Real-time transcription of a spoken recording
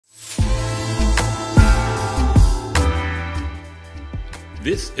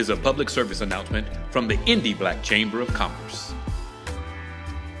This is a public service announcement from the Indy Black Chamber of Commerce.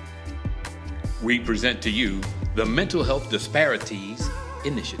 We present to you the Mental Health Disparities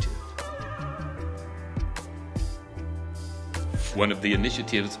Initiative. One of the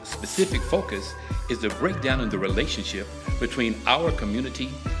initiative's specific focus is the breakdown in the relationship between our community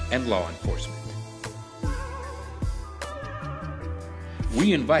and law enforcement.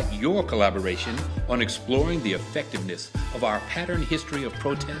 We invite your collaboration on exploring the effectiveness of our pattern history of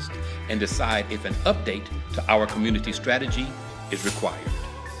protest and decide if an update to our community strategy is required.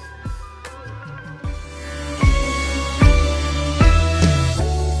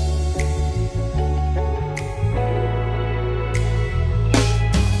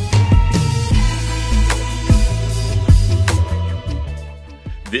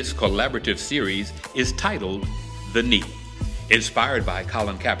 This collaborative series is titled The Knee, inspired by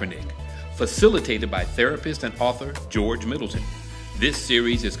Colin Kaepernick, facilitated by therapist and author George Middleton. This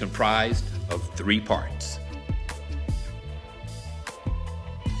series is comprised of 3 parts.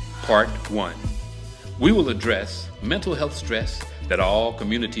 Part 1. We will address mental health stress that all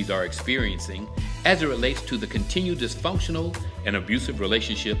communities are experiencing as it relates to the continued dysfunctional and abusive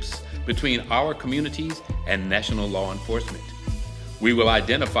relationships between our communities and national law enforcement. We will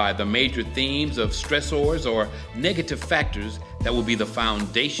identify the major themes of stressors or negative factors that will be the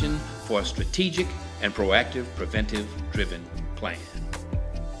foundation for a strategic and proactive preventive-driven plan.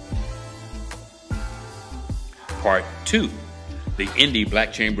 Part 2. The Indy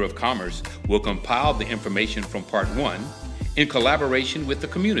Black Chamber of Commerce will compile the information from Part 1 in collaboration with the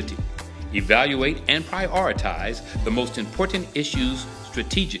community, evaluate and prioritize the most important issues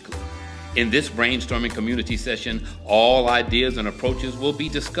strategically. In this brainstorming community session, all ideas and approaches will be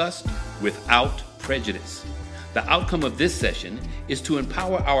discussed without prejudice. The outcome of this session is to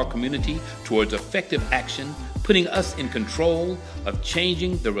empower our community towards effective action, putting us in control of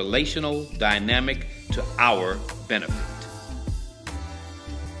changing the relational dynamic to our benefit.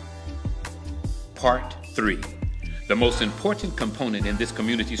 Part 3. The most important component in this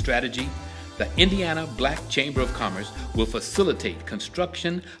community strategy, the Indiana Black Chamber of Commerce will facilitate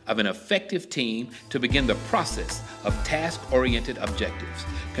construction of an effective team to begin the process of task-oriented objectives,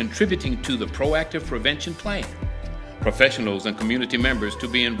 contributing to the proactive prevention plan. Professionals and community members to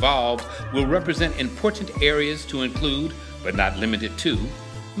be involved will represent important areas to include, but not limited to,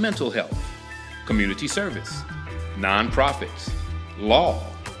 mental health, community service, nonprofits, law,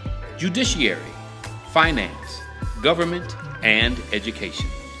 judiciary, finance, government, and education.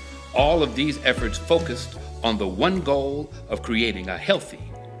 All of these efforts focused on the one goal of creating a healthy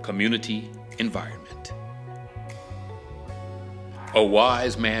community environment. A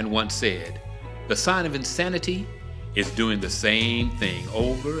wise man once said, "The sign of insanity is doing the same thing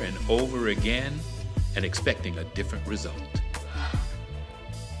over and over again and expecting a different result."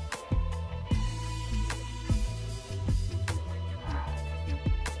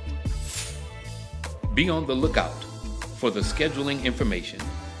 Be on the lookout for the scheduling information.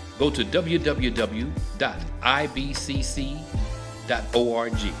 Go to www.ibcc.org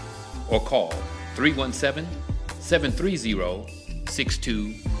or call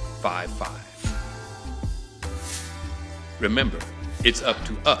 317-730-6255. Remember, it's up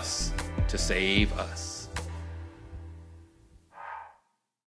to us to save us.